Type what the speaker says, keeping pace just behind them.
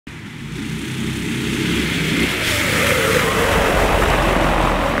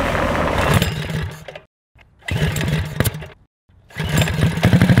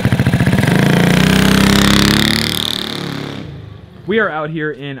We are out here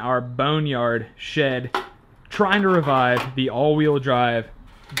in our boneyard shed trying to revive the all-wheel drive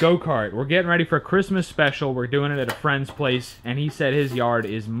go-kart. We're getting ready for a Christmas special. We're doing it at a friend's place, and he said his yard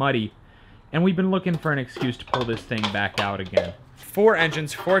is muddy. And we've been looking for an excuse to pull this thing back out again. 4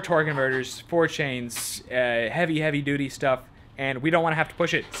 engines, 4 torque converters, 4 chains, heavy duty stuff, and we don't want to have to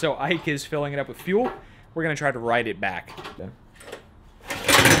push it. So Ike is filling it up with fuel. We're going to try to ride it back.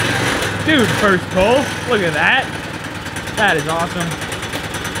 Dude, first pull. Look at that. That is awesome.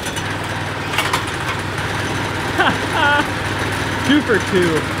 2 for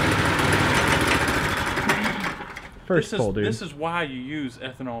 2. First pull, dude. This is why you use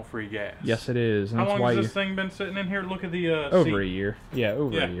ethanol-free gas. Yes, it is. And How that's long why has this thing been sitting in here? Look at the over seat. a year. Yeah,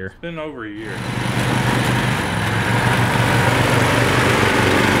 over a year. It's been over a year.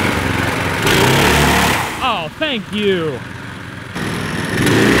 Oh, thank you.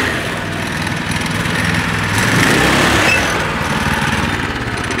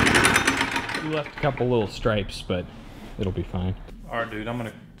 We left a couple little stripes, but it'll be fine. All right, dude, I'm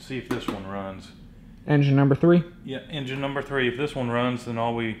going to see if this one runs. Engine number 3? Yeah, engine number 3. If this one runs, then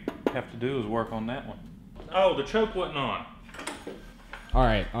all we have to do is work on that one. Oh, the choke wasn't on. All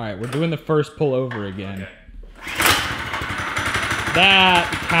right. We're doing the first pull over again. Okay. That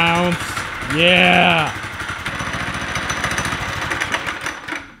counts. Yeah.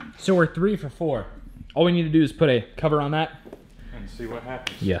 So we're 3 for 4. All we need to do is put a cover on that. And see what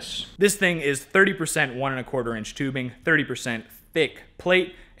happens. Yes. This thing is 30% 1 1/4 inch tubing, 30% thick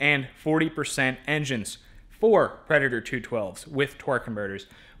plate, and 40% engines. 4 Predator 212s with torque converters.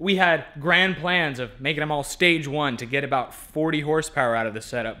 We had grand plans of making them all stage 1 to get about 40 horsepower out of the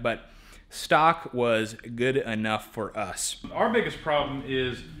setup, but stock was good enough for us. Our biggest problem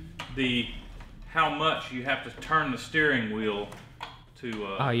is how much you have to turn the steering wheel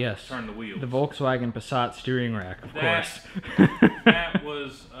to yes. turn the wheels. The Volkswagen Passat steering rack, of course.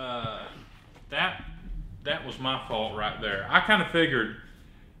 That was my fault right there. I kind of figured.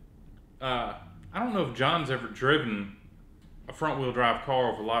 I don't know if John's ever driven a front-wheel drive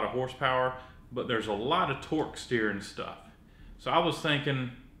car with a lot of horsepower, but there's a lot of torque steering stuff. So I was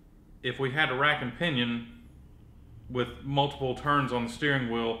thinking if we had a rack and pinion with multiple turns on the steering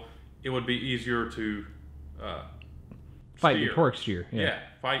wheel, it would be easier to Fight steer. the torque steer. Yeah,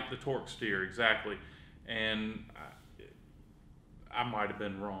 fight the torque steer, exactly. And I might have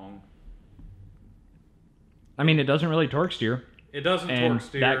been wrong. I mean, it doesn't really torque steer. It doesn't and torque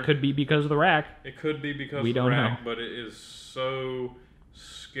steer. That could be because of the rack. It could be because we of the don't rack, know. but it is so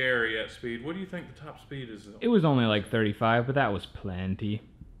scary at speed. What do you think the top speed is? It was only like 35, but that was plenty.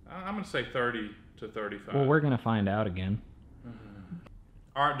 I'm going to say 30 to 35. Well, we're going to find out again.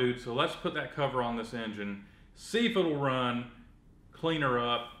 All right, dude, so let's put that cover on this engine, see if it'll run, clean her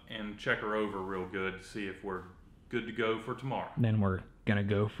up, and check her over real good to see if we're good to go for tomorrow. Then we're going to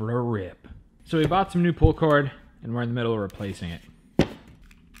go for a rip. So we bought some new pull cord, and we're in the middle of replacing it.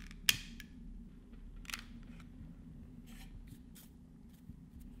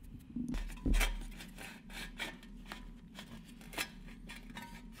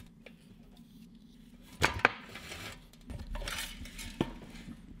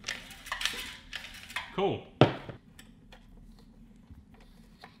 Cool.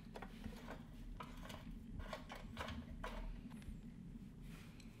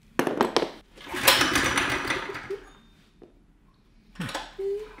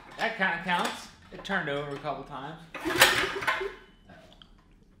 That kind of counts. It turned over a couple times.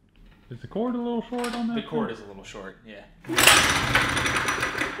 Is the cord a little short on that? The cord is a little short, yeah.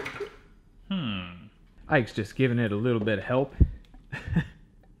 Ike's just giving it a little bit of help. There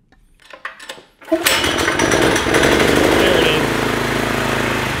it is.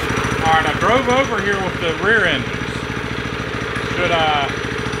 Alright, I drove over here with the rear engines. Should I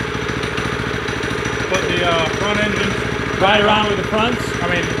put the front engines Ride around with the fronts? I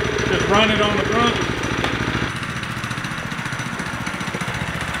mean, just run it on the front?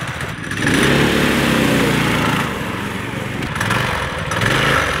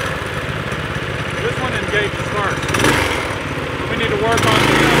 This one engages first. We need to work on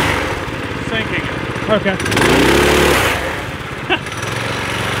the sinking. Okay.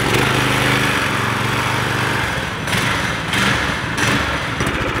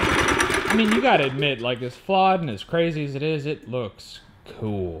 I mean, you gotta admit, like, as flawed and as crazy as it is, it looks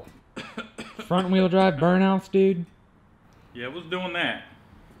cool. Front wheel drive burnouts, dude. Yeah, it was doing that.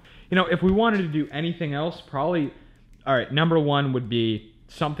 You know, if we wanted to do anything else, probably, all right, number 1 would be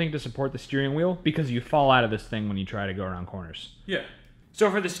something to support the steering wheel, because you fall out of this thing when you try to go around corners. Yeah. So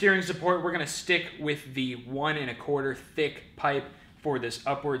for the steering support, we're gonna stick with the 1 1/4 thick pipe for this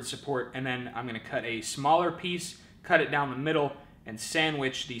upward support, and then I'm gonna cut a smaller piece, cut it down the middle, and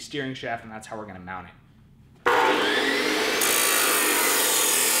sandwich the steering shaft, and that's how we're going to mount it.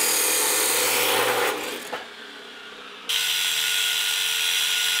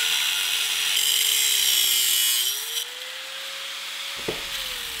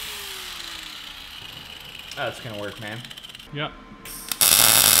 That's going to work, man. Yep.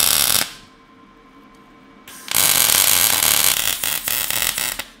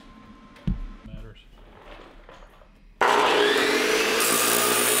 Matters.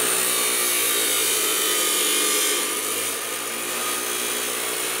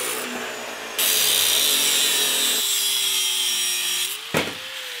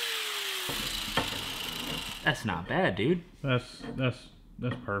 That's not bad, dude. That's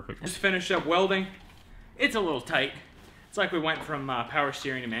perfect. Just finished up welding. It's a little tight. It's like we went from power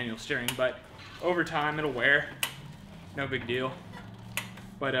steering to manual steering, but over time it'll wear. No big deal.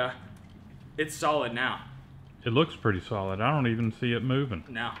 But it's solid now. It looks pretty solid. I don't even see it moving.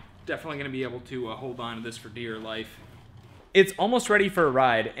 No, definitely going to be able to hold on to this for dear life. It's almost ready for a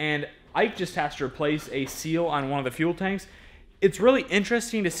ride, and Ike just has to replace a seal on one of the fuel tanks. It's really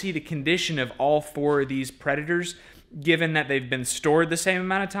interesting to see the condition of all 4 of these Predators, given that they've been stored the same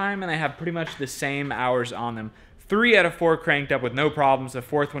amount of time and they have pretty much the same hours on them. 3 out of 4 cranked up with no problems. The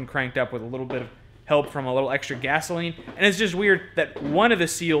 4th one cranked up with a little bit of help from a little extra gasoline. And it's just weird that one of the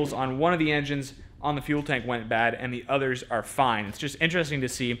seals on one of the engines on the fuel tank went bad and the others are fine. It's just interesting to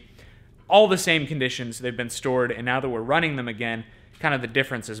see all the same conditions they've been stored, and now that we're running them again, kind of the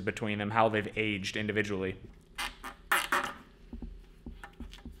differences between them, how they've aged individually.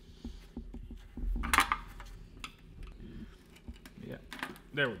 Yeah,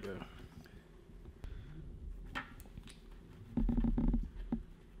 there we go.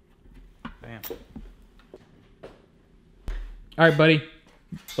 Bam. All right, buddy.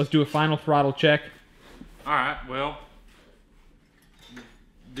 Let's do a final throttle check. All right, well,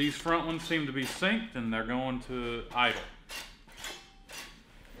 these front ones seem to be synced and they're going to idle.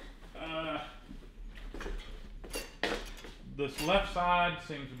 This left side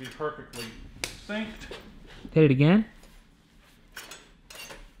seems to be perfectly synced. Hit it again.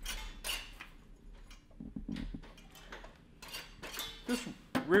 This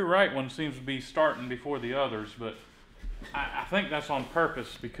rear right one seems to be starting before the others, but I think that's on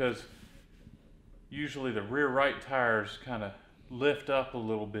purpose because usually the rear right tires kind of lift up a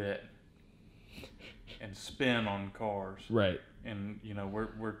little bit and spin on cars. Right. And you know,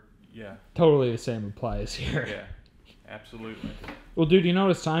 we're yeah. Totally the same applies here. Yeah, absolutely. Well, dude, you know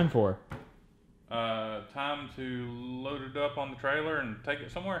what it's time for? Time to load it up on the trailer and take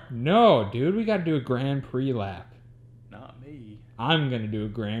it somewhere? No, dude, we got to do a Grand Prix lap. Not me. I'm going to do a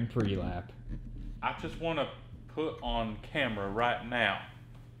Grand Prix lap. I just want to put on camera right now.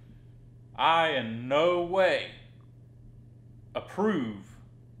 I in no way approve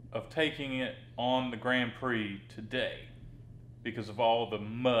of taking it on the Grand Prix today because of all the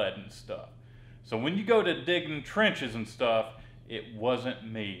mud and stuff. So when you go to digging trenches and stuff, it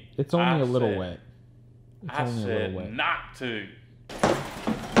wasn't me. It's only a little wet. It's I only a said little wet. not to.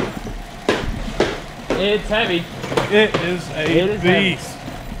 It's heavy. It is a beast.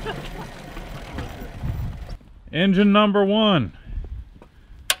 Engine number 1.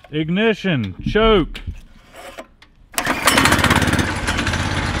 Ignition. Choke.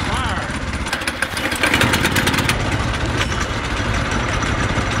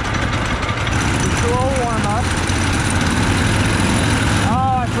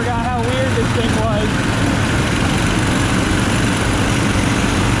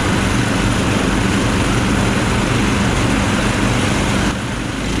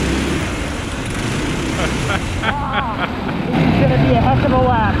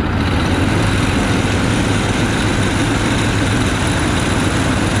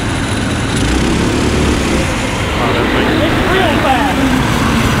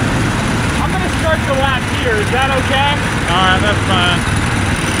 Is that okay? Alright, that's fine.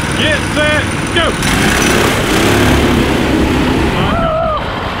 Get set, go!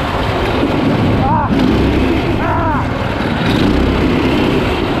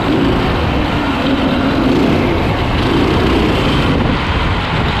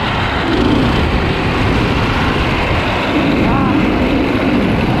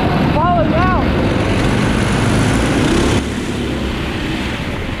 Falling down!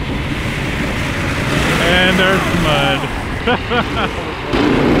 And there's mud.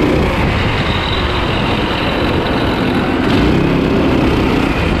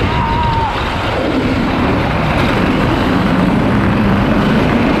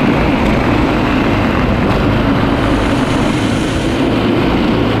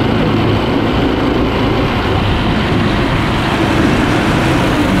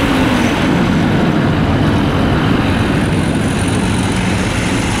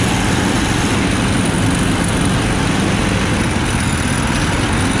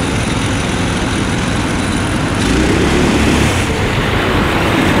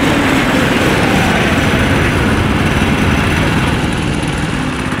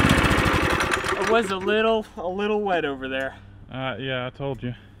 little wet over there. Yeah, I told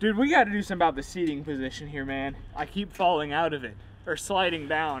you. Dude, we got to do something about the seating position here, man. I keep falling out of it, or sliding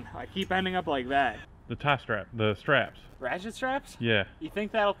down. I keep ending up like that. The tie strap, the straps. Ratchet straps? Yeah. You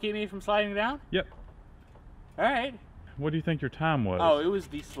think that'll keep me from sliding down? Yep. All right. What do you think your time was? Oh, it was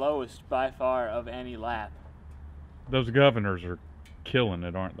the slowest by far of any lap. Those governors are killing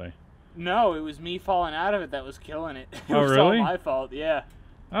it, aren't they? No, it was me falling out of it that was killing it. It Oh, was really? all my fault, yeah.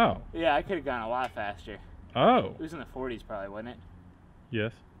 Oh. Yeah, I could have gone a lot faster. Oh. It was in the 40s probably, wasn't it?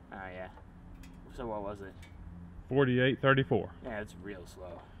 Yes. Oh, yeah. So what was it? 48.34. Yeah, it's real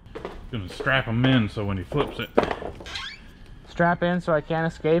slow. Gonna strap him in so when he flips it. Strap in so I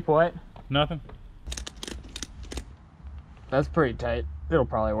can't escape, what? Nothing. That's pretty tight. It'll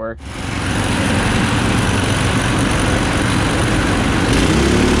probably work.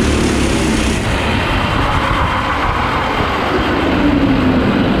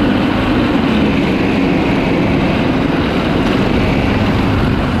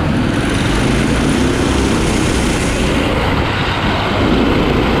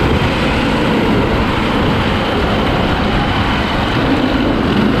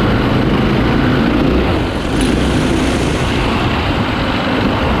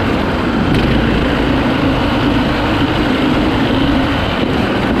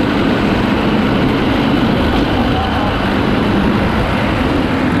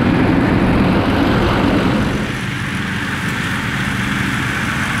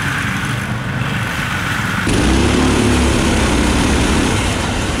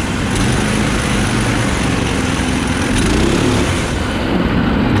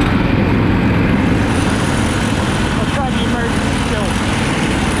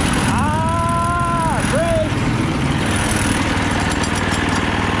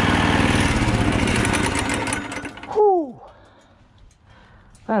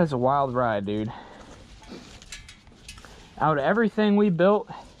 That is a wild ride, dude. Out of everything we built,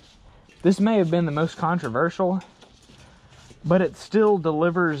 this may have been the most controversial, but it still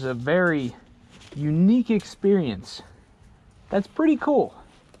delivers a very unique experience. That's pretty cool.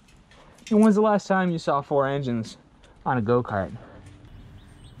 And when's the last time you saw 4 engines on a go-kart?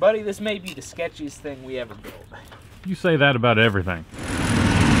 Buddy, this may be the sketchiest thing we ever built. You say that about everything.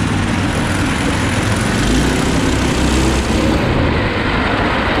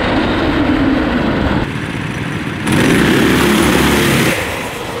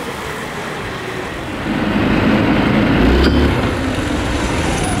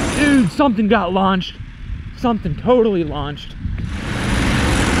 Dude, something got launched. Something totally launched.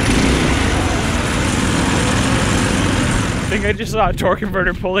 I think I just saw a torque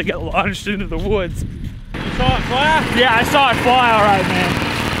converter pulley get launched into the woods. You saw it fly? Yeah, I saw it fly all right, man.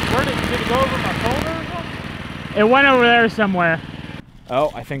 Where did it go over my shoulder or something? It went over there somewhere.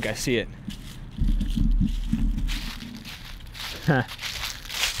 Oh, I think I see it.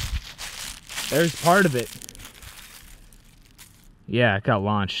 There's part of it. Yeah, it got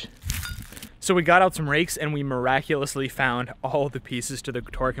launched. So we got out some rakes and we miraculously found all the pieces to the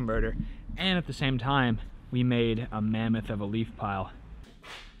torque converter. And at the same time, we made a mammoth of a leaf pile.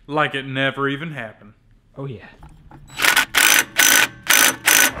 Like it never even happened. Oh yeah.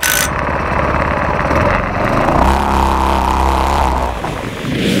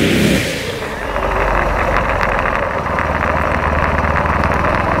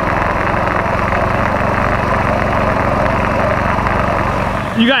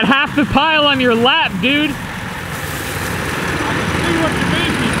 You got half the pile on your lap, dude. See what you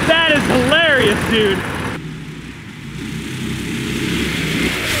mean? That is hilarious, dude.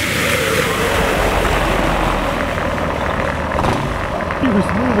 He was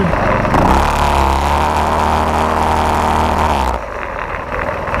moving.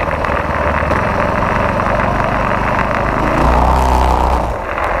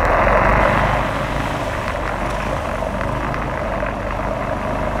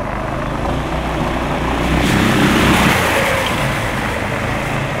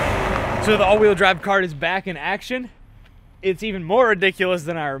 So the all-wheel drive kart is back in action. It's even more ridiculous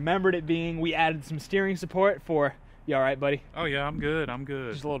than I remembered it being. We added some steering support for, you all right, buddy? Oh yeah, I'm good, I'm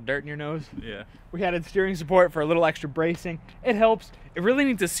good. Just a little dirt in your nose? Yeah. We added steering support for a little extra bracing. It helps. It really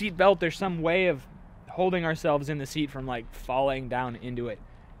needs a seat belt. There's some way of holding ourselves in the seat from like falling down into it.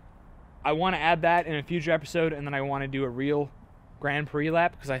 I want to add that in a future episode, and then I want to do a real Grand Prix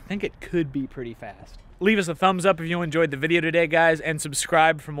lap because I think it could be pretty fast. Leave us a thumbs up if you enjoyed the video today, guys, and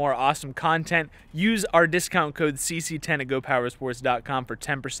subscribe for more awesome content. Use our discount code CC10 at GoPowersports.com for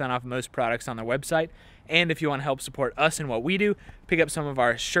 10% off most products on their website. And if you want to help support us and what we do, pick up some of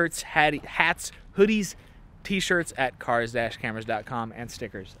our shirts, hats, hoodies, t-shirts at cars-cameras.com, and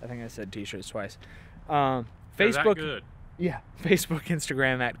stickers. I think I said t-shirts twice. They're Facebook, that good. yeah, Facebook,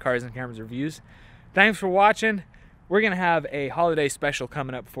 Instagram at Cars and Cameras Reviews. Thanks for watching. We're gonna have a holiday special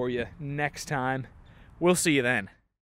coming up for you next time. We'll see you then.